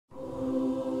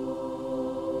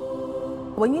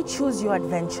When you choose your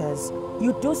adventures,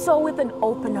 you do so with an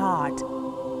open heart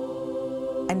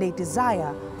and a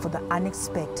desire for the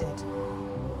unexpected.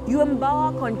 You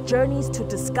embark on journeys to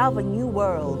discover new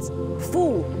worlds,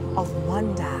 full of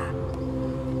wonder.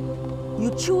 You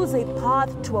choose a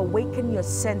path to awaken your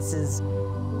senses,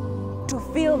 to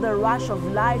feel the rush of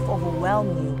life overwhelm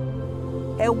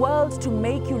you, a world to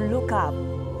make you look up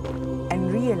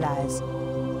and realize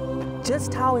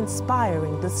just how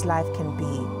inspiring this life can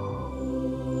be.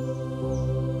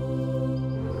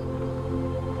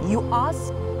 You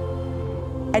ask,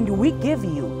 and we give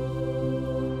you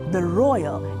the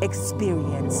royal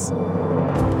experience.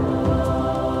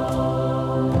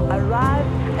 Arrive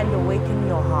and awaken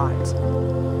your heart.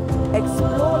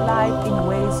 Explore life in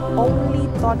ways only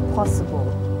thought possible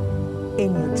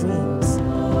in your dreams.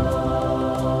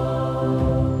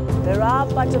 There are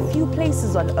but a few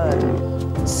places on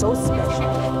earth so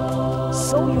special,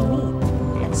 so unique,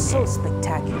 and so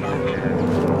spectacular,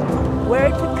 where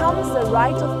it becomes a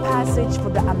rite of passage for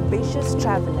the ambitious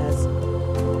travelers,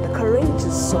 the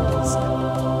courageous souls,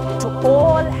 to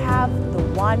all have the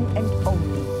one and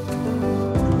only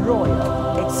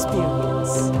royal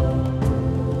experience.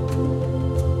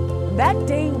 That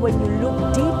day when you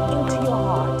look deep into your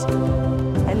heart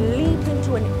and leap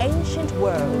into an ancient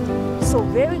world so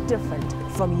very different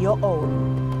from your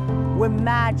own, where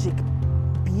magic,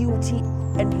 beauty,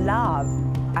 and love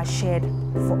are shared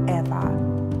forever,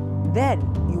 then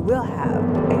you will have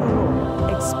a royal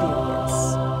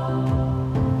experience.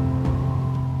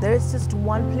 There is just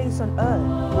one place on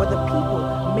earth where the people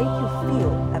make you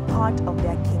feel a part of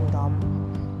their kingdom,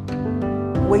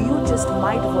 where you just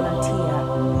might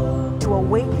volunteer to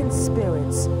awaken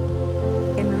spirits,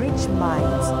 enrich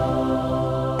minds,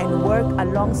 and work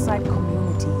alongside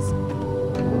communities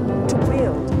to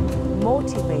build,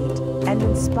 motivate, and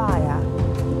inspire.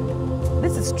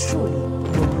 This is truly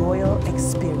the royal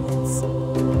experience.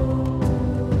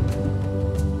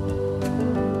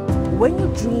 When you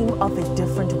dream of a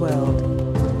different world,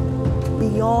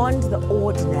 beyond the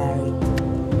ordinary,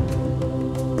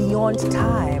 beyond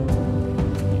time,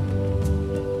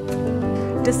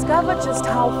 discover just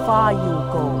how far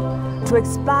you'll go to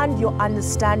expand your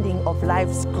understanding of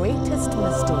life's greatest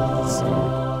mysteries.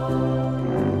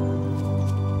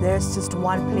 There's just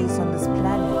one place on this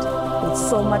planet with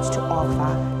so much to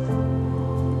offer.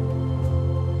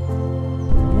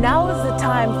 Now is the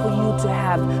time for you to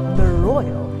have the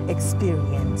royal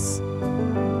experience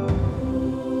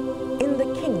in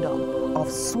the Kingdom of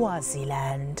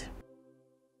Swaziland.